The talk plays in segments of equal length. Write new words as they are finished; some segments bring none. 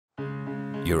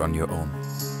you're on your own,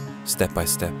 step by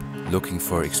step, looking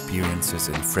for experiences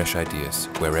and fresh ideas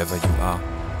wherever you are,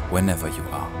 whenever you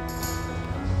are.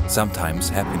 Sometimes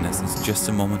happiness is just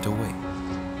a moment away.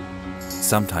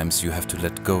 Sometimes you have to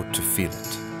let go to feel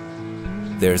it.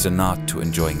 There is an art to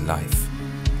enjoying life.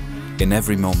 In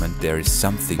every moment there is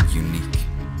something unique.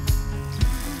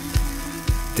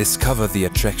 Discover the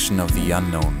attraction of the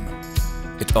unknown.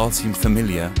 It all seemed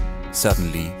familiar,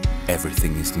 suddenly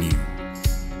everything is new.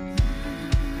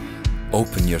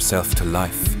 Open yourself to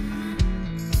life,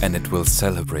 and it will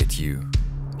celebrate you.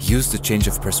 Use the change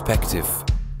of perspective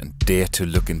and dare to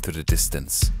look into the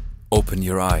distance. Open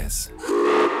your eyes.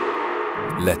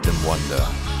 Let them wander.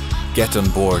 Get on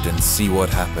board and see what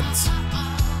happens.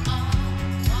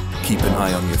 Keep an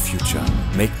eye on your future.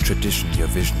 Make tradition your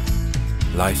vision.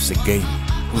 Life's a game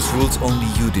whose rules only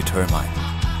you determine.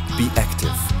 Be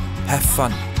active. Have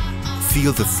fun.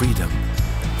 Feel the freedom.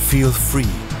 Feel free.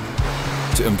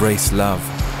 To embrace love,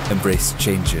 embrace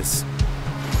changes,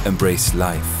 embrace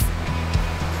life.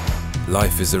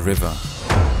 Life is a river.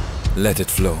 Let it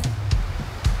flow.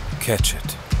 Catch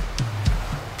it.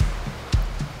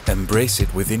 Embrace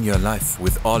it within your life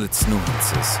with all its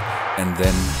nuances, and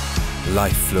then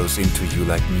life flows into you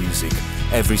like music.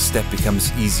 Every step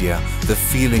becomes easier. The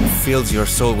feeling fills your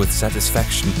soul with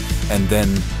satisfaction, and then,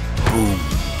 boom,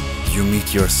 you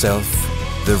meet yourself.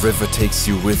 The river takes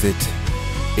you with it.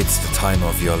 It's the time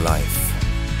of your life.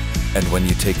 And when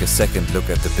you take a second look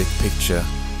at the big picture,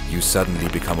 you suddenly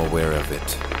become aware of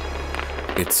it.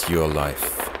 It's your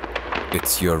life.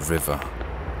 It's your river.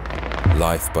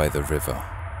 Life by the river.